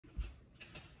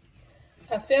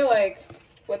I feel like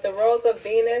with the roles of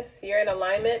Venus, you're in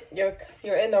alignment. You're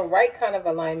in the right kind of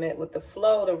alignment with the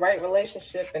flow, the right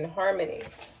relationship, and harmony.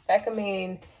 That can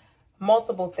mean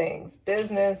multiple things: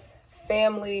 business,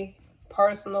 family,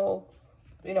 personal,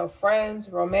 friends,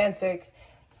 romantic.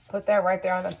 Put that right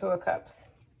there on the Two of Cups.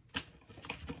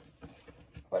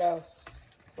 What else?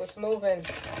 What's moving?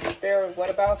 Spirit. What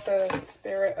about the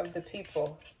spirit of the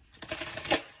people?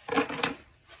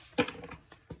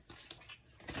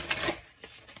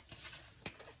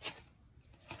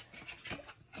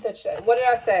 What did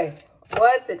I say?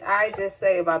 What did I just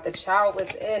say about the child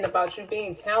within, about you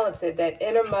being talented, that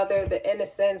inner mother, the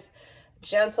innocence,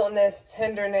 gentleness,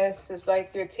 tenderness? Is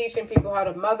like you're teaching people how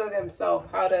to mother themselves,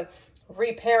 how to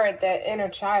reparent that inner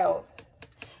child.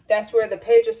 That's where the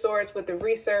Page of Swords with the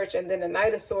research, and then the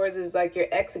Knight of Swords is like you're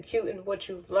executing what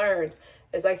you've learned.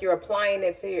 It's like you're applying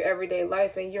it to your everyday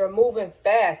life, and you're moving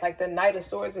fast. Like the Knight of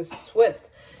Swords is swift.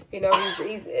 He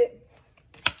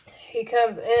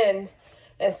comes in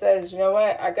and says, you know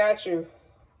what, I got you.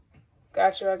 I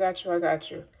got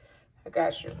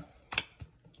you.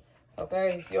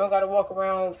 Okay? You don't got to walk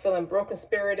around feeling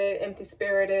broken-spirited,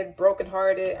 empty-spirited,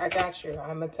 broken-hearted. I got you.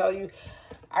 I'm going to tell you,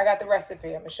 I got the recipe.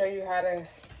 I'm going to show you how to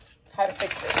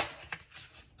fix it.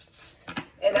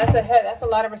 And that's a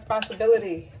lot of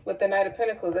responsibility with the Knight of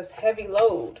Pentacles. That's heavy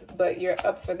load, but you're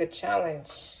up for the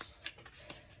challenge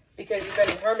because you've been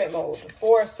in hermit mode. The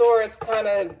Four of Swords kind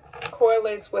of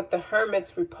correlates with the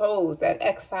hermit's repose, that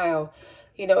exile.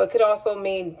 It could also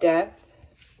mean death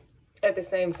at the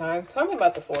same time. Tell me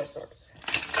about the Four of Swords.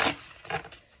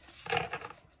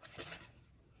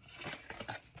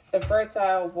 The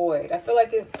fertile void. I feel like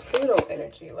it's Pluto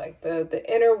energy, like the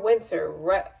inner winter.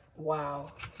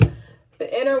 Wow.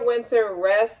 The inner winter,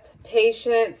 rest,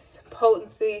 patience,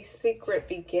 potency, secret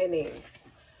beginnings.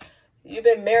 You've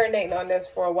been marinating on this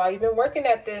for a while. You've been working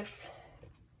at this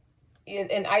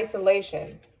in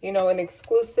isolation, in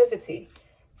exclusivity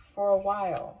for a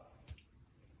while.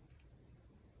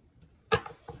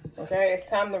 Okay, it's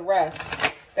time to rest.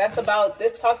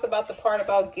 This talks about the part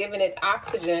about giving it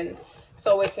oxygen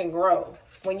so it can grow.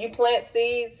 When you plant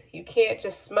seeds, you can't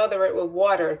just smother it with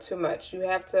water too much. You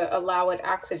have to allow it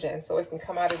oxygen so it can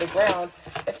come out of the ground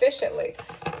efficiently.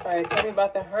 All right, tell me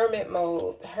about the hermit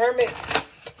mode. The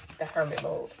hermit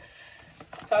mode.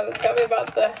 Tell me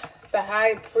about the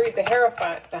high priest, the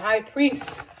Hierophant, the high priest,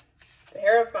 the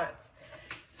Hierophant.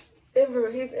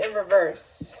 He's in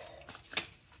reverse.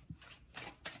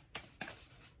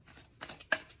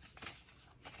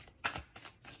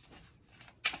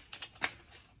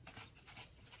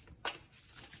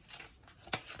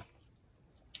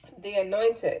 The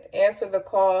anointed, answer the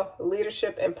call,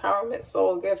 leadership, empowerment,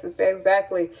 soul gifts. It's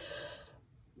exactly.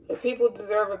 The people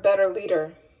deserve a better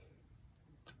leader.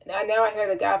 Now I hear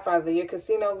the Godfather. Your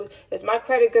casino, is my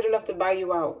credit good enough to buy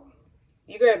you out?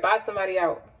 You get ready to buy somebody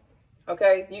out.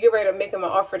 Okay? You get ready to make them an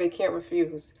offer they can't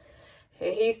refuse.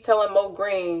 And he's telling Mo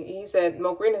Green, he said,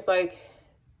 Mo Green is like,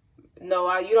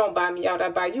 no, you don't buy me out, I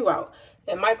buy you out.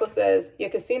 And Michael says,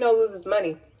 your casino loses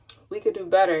money. We could do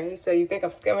better. He said, you think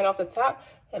I'm skimming off the top?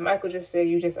 And Michael just said,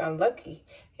 you just unlucky.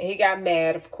 And he got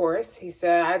mad, of course. He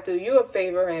said, I do you a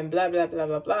favor and blah, blah, blah,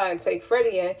 blah, blah, and take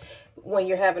Freddie in when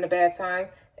you're having a bad time.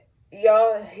 He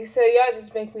said, y'all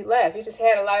just make me laugh. He just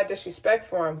had a lot of disrespect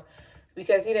for him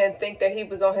because he didn't think that he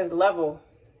was on his level.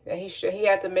 And he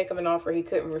had to make him an offer he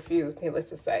couldn't refuse, needless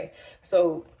to say.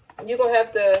 So you're going to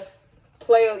have to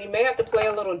you may have to play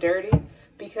a little dirty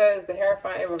because the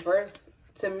Hierophant in reverse,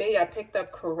 to me, I picked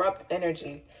up corrupt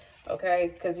energy,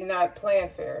 okay? Because you're not playing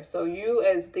fair. So you,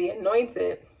 as the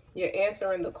anointed, you're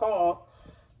answering the call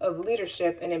of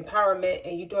leadership and empowerment,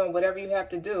 and you're doing whatever you have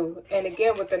to do. And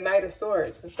again, with the Knight of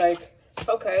Swords, it's like,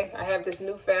 okay, I have this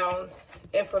newfound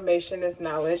information, this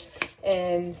knowledge,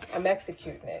 and I'm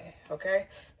executing it, okay?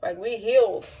 Like, we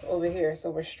healed over here, so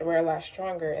we're a lot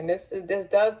stronger. And this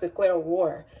does declare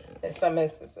war in some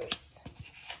instances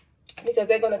because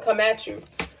they're going to come at you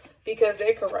because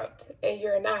they're corrupt and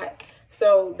you're not.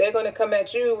 So they're going to come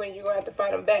at you and you're going to have to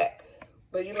fight them back.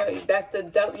 But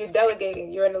you're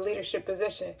delegating. You're in a leadership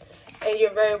position. And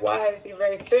you're very wise. You're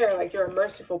very fair. Like, you're a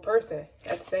merciful person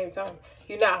at the same time.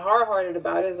 You're not hard-hearted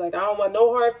about it. It's like, I don't want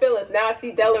no hard feelings. Now I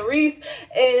see Della Reese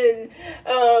in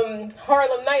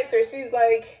Harlem Nights where she's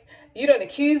like, you done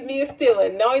accused me of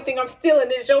stealing. The only thing I'm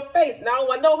stealing is your face. Now I don't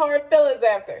want no hard feelings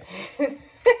after.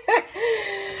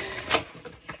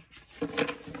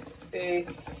 See.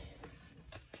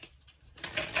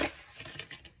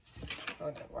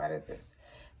 Hold on, why did this?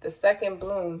 The second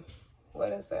bloom.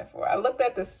 What is that for? I looked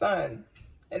at the sun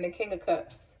and the King of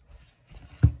Cups.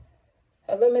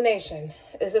 Illumination.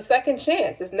 it's a second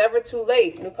chance. It's never too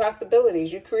late. New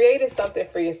possibilities. You created something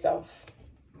for yourself.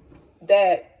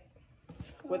 That,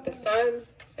 with the Sun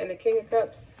and the King of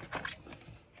Cups,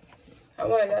 I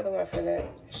want another one for that.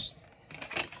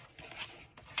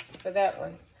 For that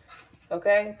one.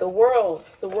 Okay? The world.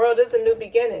 The world is a new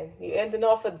beginning. You're ending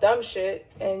off with dumb shit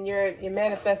and you're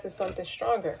manifesting something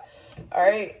stronger.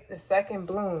 Alright? The second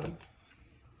bloom.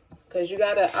 Because you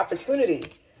got an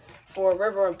opportunity for a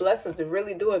river of blessings to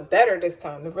really do it better this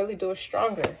time. To really do it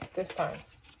stronger this time.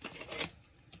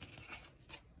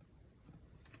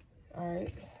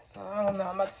 Alright? So I don't know.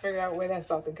 I'm about to figure out where that's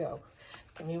about to go.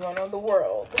 Give me one on the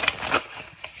world.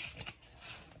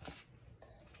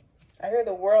 I hear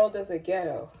the world is a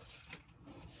ghetto.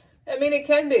 I mean, it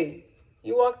can be.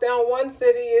 You walk down one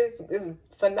city, is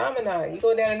phenomenon. You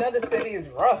go down another city, it's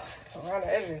rough. It's around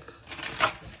the edges.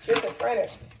 Schizophrenic.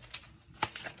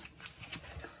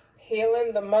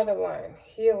 Healing the motherline.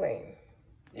 Healing.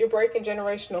 You're breaking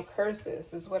generational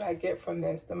curses is what I get from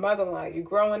this. The motherline. You're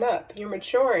growing up. You're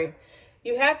maturing.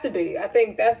 You have to be. I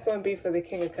think that's going to be for the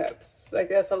King of Cups. Like,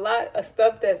 there's a lot of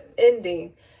stuff that's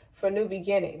ending for new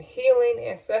beginning. Healing,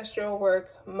 ancestral work,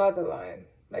 motherline.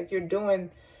 Like, you're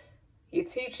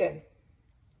teaching,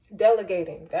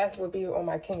 delegating. That's what be on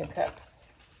my King of Cups.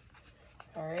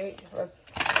 All right,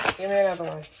 give me another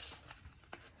one.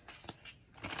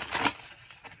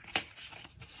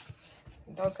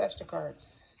 Don't touch the cards.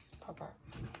 Pop out.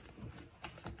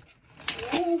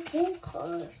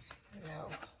 Cards. No.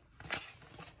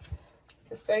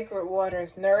 The sacred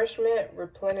waters: nourishment,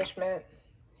 replenishment,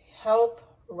 health,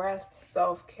 rest,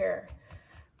 self-care.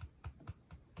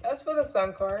 That's for the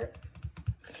Sun card.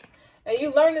 And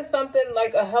you learning something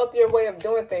like a healthier way of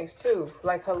doing things too,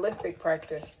 like holistic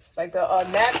practice, like a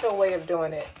natural way of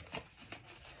doing it.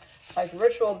 Like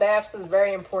ritual baths is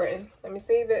very important. Let me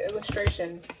see the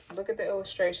illustration. Look at the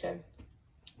illustration.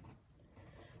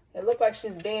 It looked like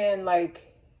she's being like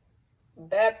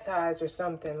baptized or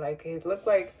something. Like it looked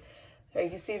like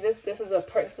you see this is a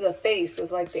face.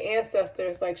 It's like the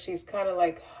ancestors, like she's kind of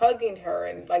like hugging her,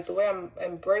 and like the way I'm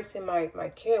embracing my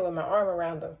kid with my arm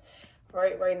around them.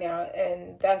 Right now,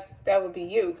 and that would be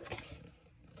you.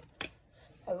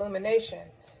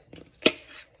 Illumination.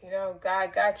 You know,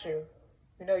 God got you.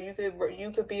 You know, you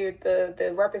could be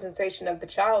the representation of the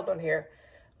child on here,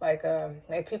 like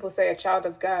people say a child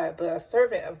of God, but a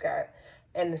servant of God.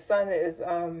 And the Sun is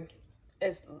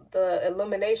the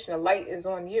illumination. The light is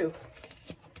on you.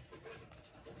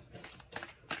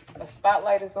 The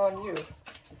spotlight is on you.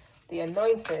 The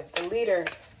anointed, the leader,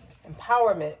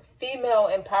 empowerment. Female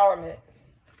empowerment.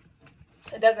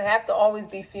 It doesn't have to always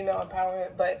be female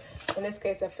empowerment, but in this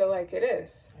case, I feel like it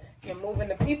is. You're moving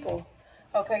the people.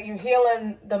 Okay, you're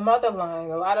healing the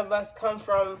motherline. A lot of us come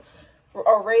from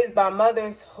or raised by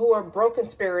mothers who are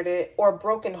broken-spirited or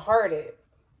broken-hearted.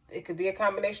 It could be a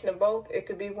combination of both. It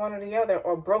could be one or the other,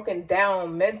 or broken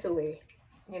down mentally,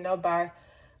 by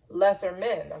lesser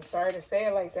men. I'm sorry to say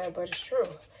it like that, but it's true.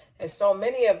 There's so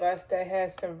many of us that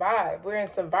has survived. We're in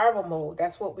survival mode.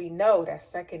 That's what we know. That's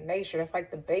second nature. That's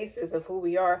like the basis of who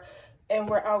we are. And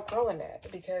we're outgrowing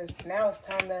that because now it's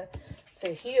time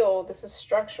to heal. This is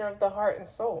structure of the heart and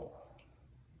soul.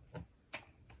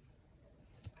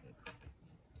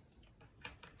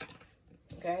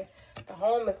 Okay? The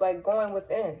home is like going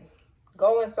within.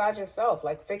 Go inside yourself.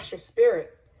 Like fix your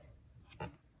spirit.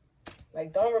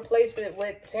 Like don't replace it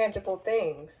with tangible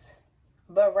things.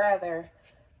 But rather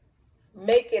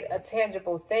make it a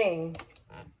tangible thing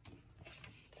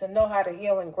to know how to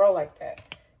heal and grow like that.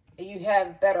 You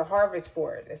have better harvest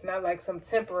for it. It's not like some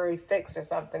temporary fix or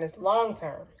something. It's long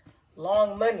term.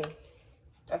 Long money.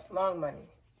 That's long money.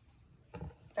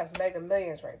 That's mega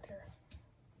millions right there.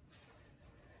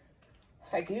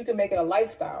 Like you can make it a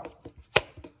lifestyle.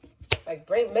 Like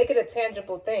make it a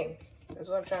tangible thing. That's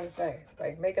what I'm trying to say.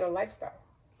 Like make it a lifestyle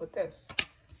with this.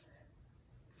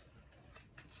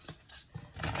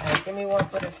 Alright, give me one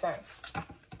for the Sun.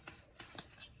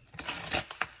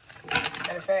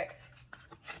 Matter of fact,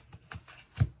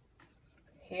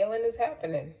 healing is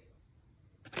happening.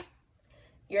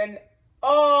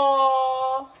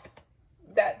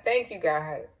 Thank you,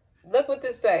 God. Look what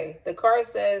this says. The card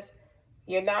says,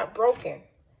 you're not broken.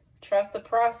 Trust the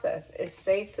process. It's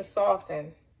safe to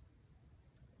soften.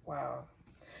 Wow.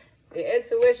 The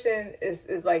intuition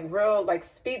is like real, like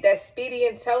that speedy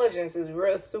intelligence is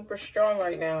real super strong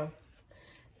right now.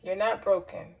 You're not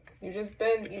broken. You've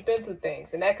been through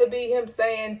things. And that could be him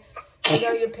saying,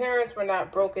 your parents were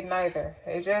not broken neither.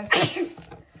 They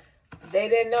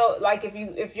didn't know, like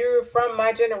if you're from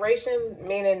my generation,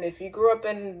 meaning if you grew up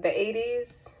in the 80s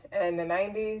and the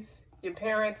 90s, your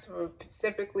parents were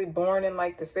typically born in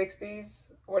like the 60s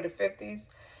or the 50s,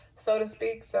 so to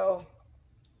speak. So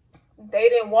they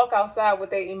didn't walk outside with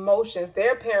their emotions.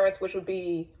 Their parents, which would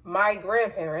be my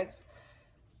grandparents,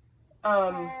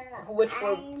 which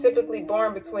were typically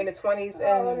born between the 20s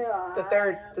and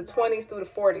the 20s through the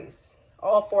 40s.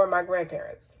 All four of my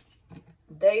grandparents.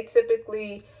 They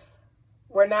typically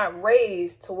were not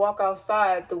raised to walk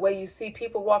outside the way you see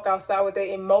people walk outside with their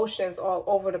emotions all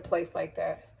over the place like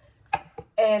that.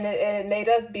 And it made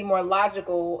us be more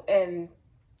logical and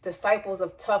disciples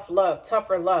of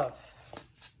tougher love.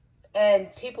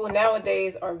 And people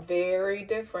nowadays are very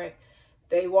different.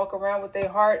 They walk around with their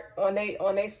heart on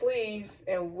their sleeve,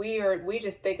 and we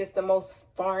just think it's the most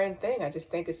foreign thing. I just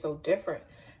think it's so different.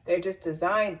 They're just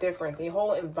designed different. The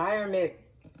whole environment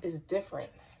is different.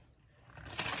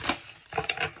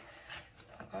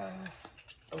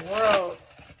 The world.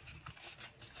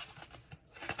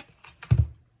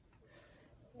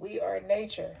 We are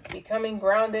nature. Becoming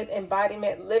grounded,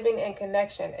 embodiment, living in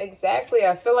connection. Exactly.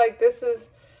 I feel like this is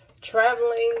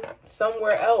traveling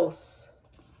somewhere else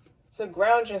to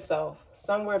ground yourself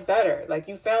somewhere better. Like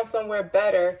you found somewhere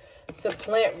better to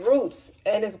plant roots,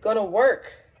 and it's gonna work.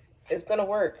 It's gonna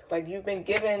work. Like you've been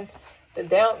given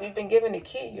the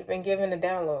key, you've been given the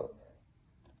download.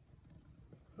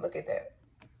 Look at that.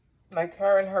 Like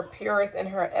her in her purest, in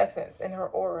her essence, in her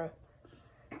aura.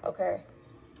 Okay.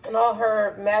 And all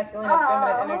her masculine and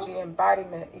feminine energy,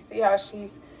 embodiment. You see how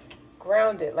she's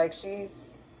grounded, like she's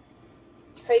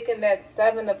taken that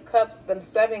 7 of cups, them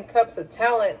 7 cups of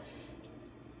talent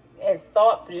and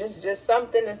thought, just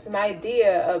something, it's an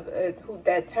idea of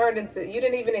that turned into, you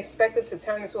didn't even expect it to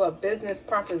turn into a business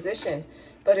proposition,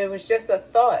 but it was just a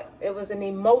thought. It was an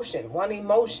emotion, one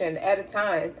emotion at a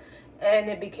time, and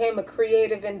it became a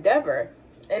creative endeavor.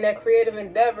 And that creative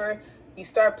endeavor, you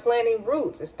start planting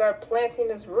roots. It started planting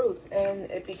its roots,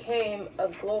 and it became a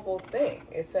global thing.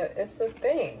 It's a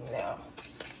thing now.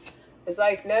 It's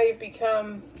like now you've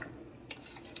become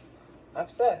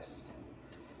obsessed.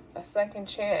 A second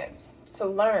chance to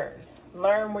learn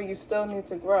where you still need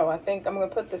to grow. I think I'm going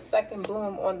to put the second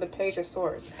bloom on the Page of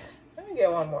Swords. Let me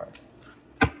get one more.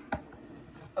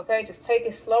 Okay, just take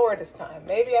it slower this time.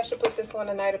 Maybe I should put this on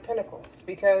the Knight of Pentacles,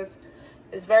 because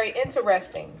it's very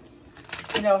interesting,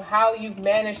 you know, how you've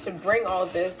managed to bring all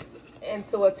this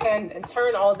into and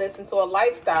turn all this into a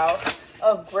lifestyle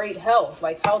of great health.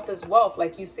 Like health is wealth.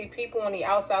 Like you see people on the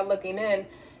outside looking in,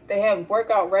 they have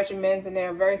workout regimens and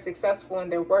they're very successful in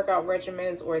their workout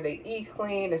regimens, or they eat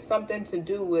clean. It's something to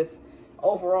do with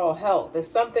overall health.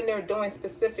 There's something they're doing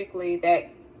specifically that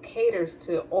caters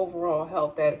to overall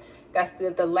health. That's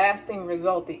the lasting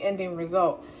result, the ending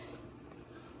result.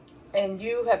 And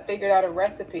you have figured out a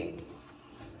recipe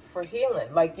for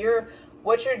healing. Like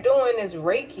what you're doing is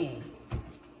Reiki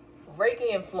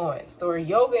influenced or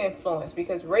yoga influenced,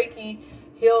 because Reiki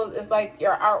heals. It's like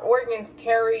our organs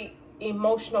carry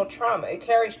emotional trauma. It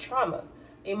carries trauma,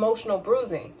 emotional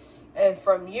bruising. And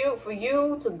for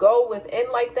you to go within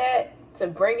like that, to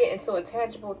bring it into a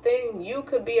tangible thing, you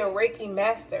could be a Reiki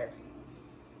master.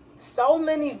 So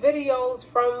many videos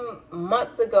from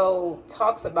months ago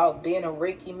talks about being a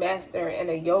Reiki master and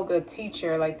a yoga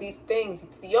teacher. Like these things,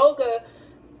 yoga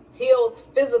heals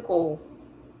physical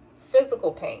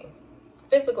pain,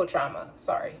 physical trauma.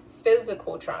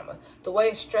 The way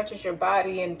it stretches your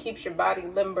body and keeps your body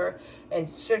limber and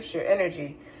shifts your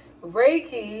energy.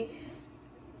 Reiki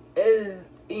is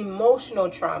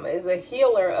emotional trauma, is a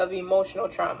healer of emotional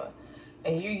trauma.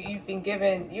 And you've been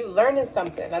given, you learning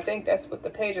something. I think that's what the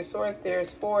Page of Swords there is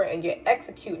for, and you're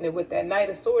executing it with that Knight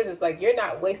of Swords. It's like you're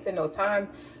not wasting no time.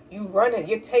 You running,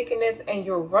 you're taking this and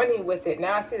you're running with it.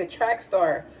 Now I see the track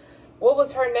star. What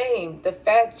was her name? The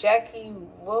fat Jackie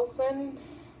Wilson?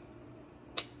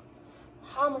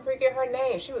 How am I forget her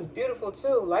name? She was beautiful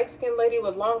too. Light-skinned lady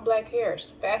with long black hair.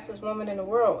 Fastest woman in the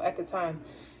world at the time.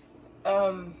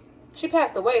 She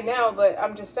passed away now, but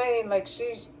I'm just saying, like,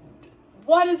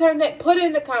 what is her name? Put it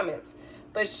in the comments.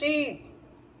 But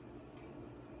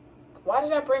why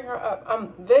did I bring her up?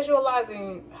 I'm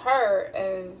visualizing her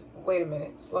as, wait a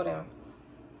minute, slow down.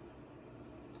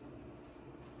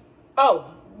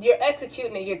 Oh, you're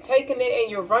executing it. You're taking it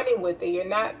and you're running with it. You're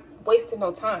not wasting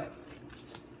no time.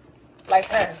 Like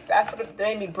her. That's what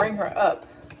made me bring her up.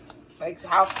 Like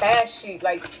how fast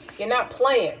like, you're not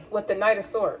playing with the Knight of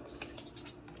Swords.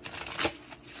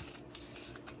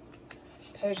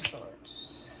 Page of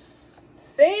Swords.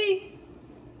 See?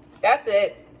 That's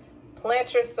it.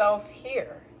 Plant yourself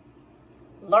here.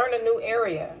 Learn a new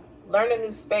area. Learn a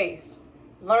new space.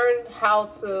 Learn how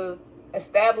to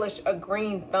establish a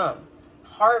green thumb.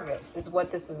 Harvest is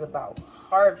what this is about.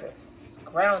 Harvest.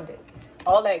 Grounded.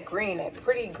 All that green, that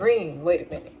pretty green. Wait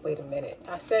a minute.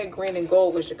 I said green and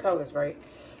gold was your colors, right?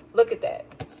 Look at that.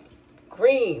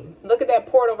 Green. Look at that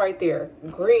portal right there.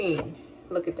 Green.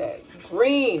 Look at that.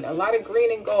 Green. A lot of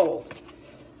green and gold.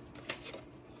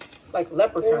 Like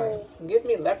leprechaun. Give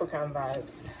me leprechaun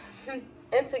vibes.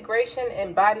 Integration,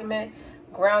 embodiment,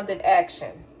 grounded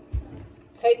action.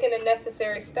 Taking the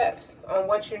necessary steps on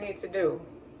what you need to do.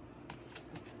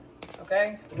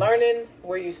 Okay? Learning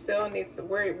where you still need to,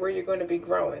 where you're going to be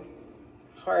growing.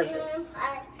 Harvest.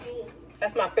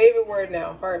 That's my favorite word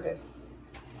now, harvest.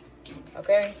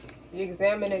 Okay? You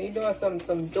examine it, you're doing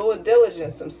some due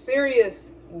diligence, some serious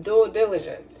due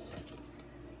diligence.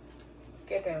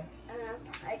 Get down.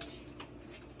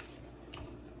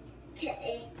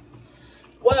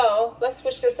 Well, let's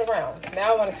switch this around.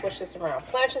 Now I want to switch this around.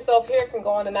 Plant Yourself Here can go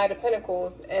on the Knight of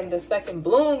Pentacles, and the second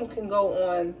bloom can go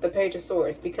on the Page of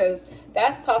Swords, because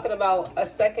that's talking about a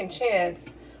second chance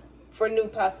for new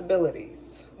possibilities,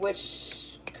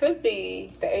 which could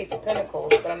be the Ace of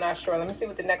Pentacles, but I'm not sure. Let me see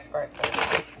what the next card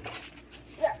says.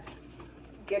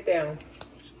 Get down.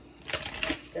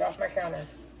 Get off my counter.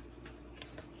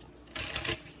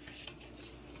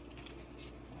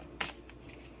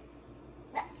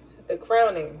 The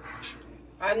crowning.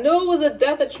 I knew it was a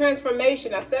death of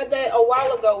transformation. I said that a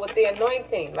while ago with the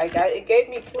anointing. Like, it gave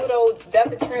me Pluto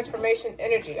death of transformation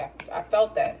energy. I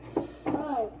felt that.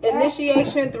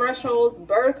 Initiation, thresholds,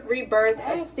 birth, rebirth,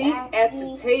 a seat at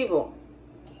the table.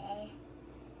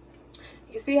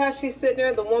 You see how she's sitting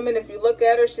there? The woman, if you look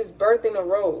at her, she's birthing a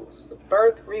rose.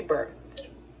 Birth, rebirth.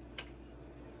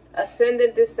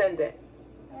 Ascendant, descendant.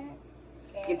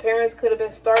 Your parents could have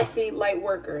been starseed light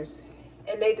workers,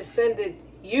 and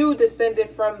you descended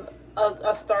from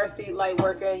a starseed light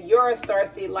worker, and you're a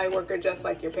starseed light worker just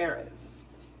like your parents.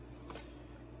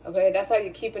 Okay, that's how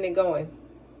you're keeping it going.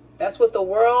 That's what the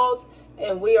world,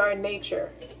 and we are nature.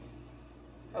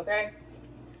 Okay?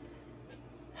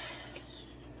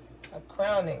 A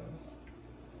crowning.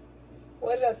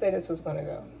 Where did I say this was going to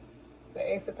go? The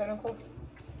Ace of Pentacles?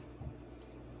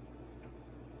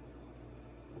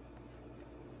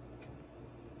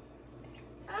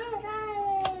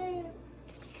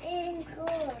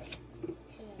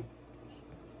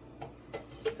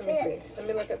 Let me see. Let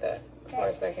me look at that for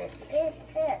a second.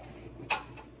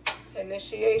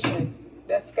 Initiation.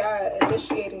 That's God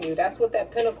initiating you. That's what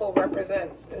that pentacle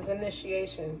represents, is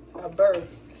initiation, a birth.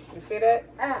 You see that?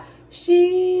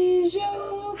 She's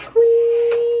your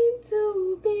queen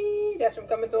to be. That's from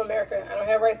Coming to America. I don't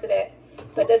have rights to that.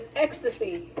 But that's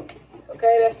ecstasy.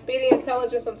 Okay, that's speedy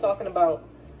intelligence I'm talking about.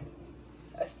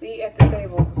 A seat at the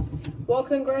table. Well,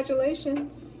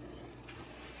 congratulations.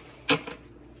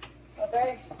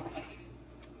 Okay?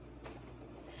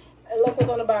 And look what's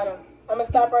on the bottom. I'm going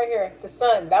to stop right here. The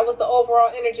sun. That was the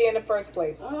overall energy in the first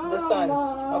place. The sun.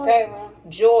 Okay?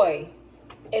 Joy.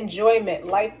 Enjoyment.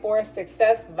 Life force.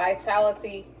 Success.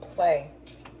 Vitality. Play.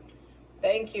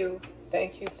 Thank you.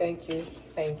 Thank you. Thank you.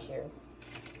 Thank you.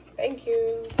 Thank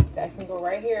you. That can go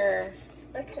right here.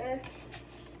 Okay.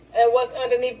 And what's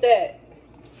underneath that?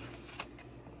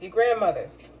 Your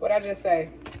grandmothers. What I just say?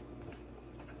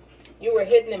 You were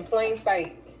hidden in plain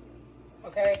sight.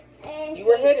 Okay? You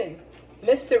were hidden.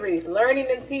 Mysteries, learning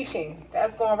and teaching.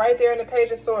 That's going right there in the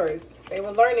Page of Swords. They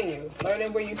were learning you.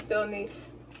 Learning where you still need,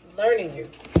 learning you.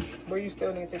 Where you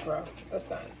still need to grow. The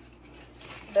sun.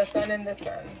 The sun and the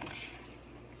sun.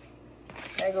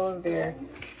 That goes there.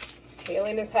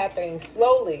 Healing is happening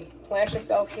slowly. Plant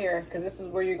yourself here, because this is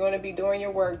where you're going to be doing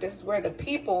your work. This is where the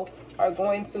people are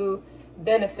going to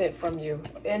benefit from you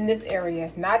in this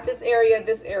area. Not this area,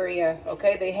 this area.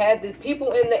 Okay? They had the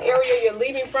people in the area you're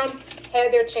leaving from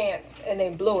had their chance, and they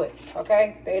blew it.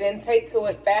 Okay? They didn't take to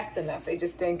it fast enough. They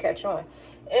just didn't catch on.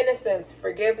 Innocence,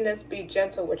 forgiveness, be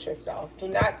gentle with yourself. Do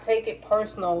not take it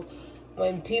personal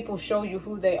when people show you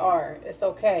who they are. It's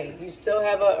okay. You still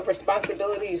have a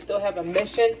responsibility. You still have a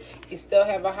mission. You still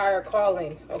have a higher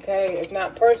calling. Okay? It's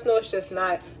not personal. It's just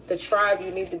not the tribe you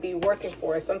need to be working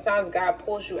for. Sometimes God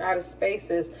pulls you out of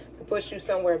spaces to push you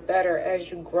somewhere better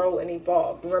as you grow and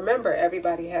evolve. Remember,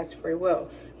 everybody has free will.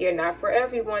 You're not for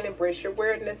everyone. Embrace your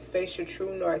weirdness. Face your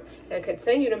true north. And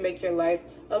continue to make your life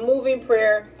a moving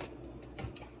prayer.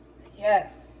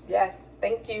 Yes. Yes.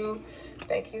 Thank you.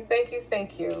 Thank you. Thank you.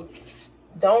 Thank you.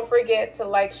 Don't forget to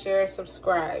like, share,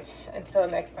 subscribe. Until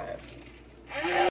next time.